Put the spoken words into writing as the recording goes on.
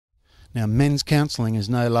Now, men's counselling is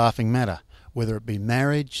no laughing matter, whether it be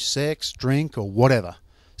marriage, sex, drink or whatever.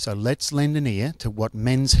 So let's lend an ear to what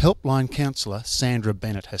men's helpline counsellor Sandra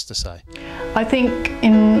Bennett has to say. I think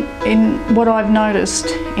in what I've noticed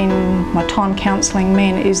in my time counselling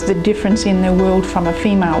men is the difference in their world from a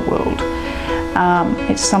female world.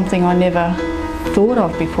 It's something I never thought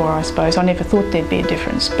of before, I suppose. I never thought there'd be a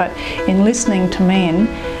difference, but in listening to men,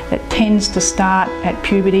 it tends to start at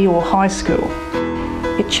puberty or high school.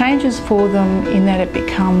 It changes for them in that it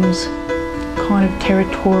becomes kind of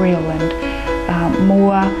territorial and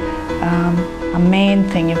more a man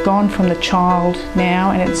thing. You've gone from the child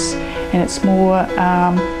now, and it's more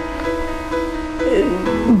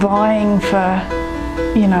vying for,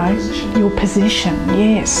 you know, your position.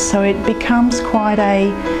 Yes, so it becomes quite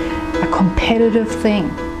a competitive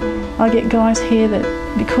thing. I get guys here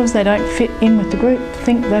that, because they don't fit in with the group,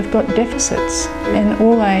 think they've got deficits, and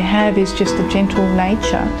all they have is just a gentle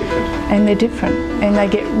nature, and they're different, and they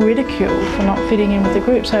get ridiculed for not fitting in with the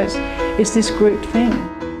group. So it's this group thing.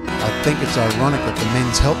 I think it's ironic that the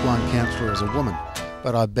men's helpline counsellor is a woman,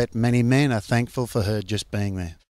 but I bet many men are thankful for her just being there.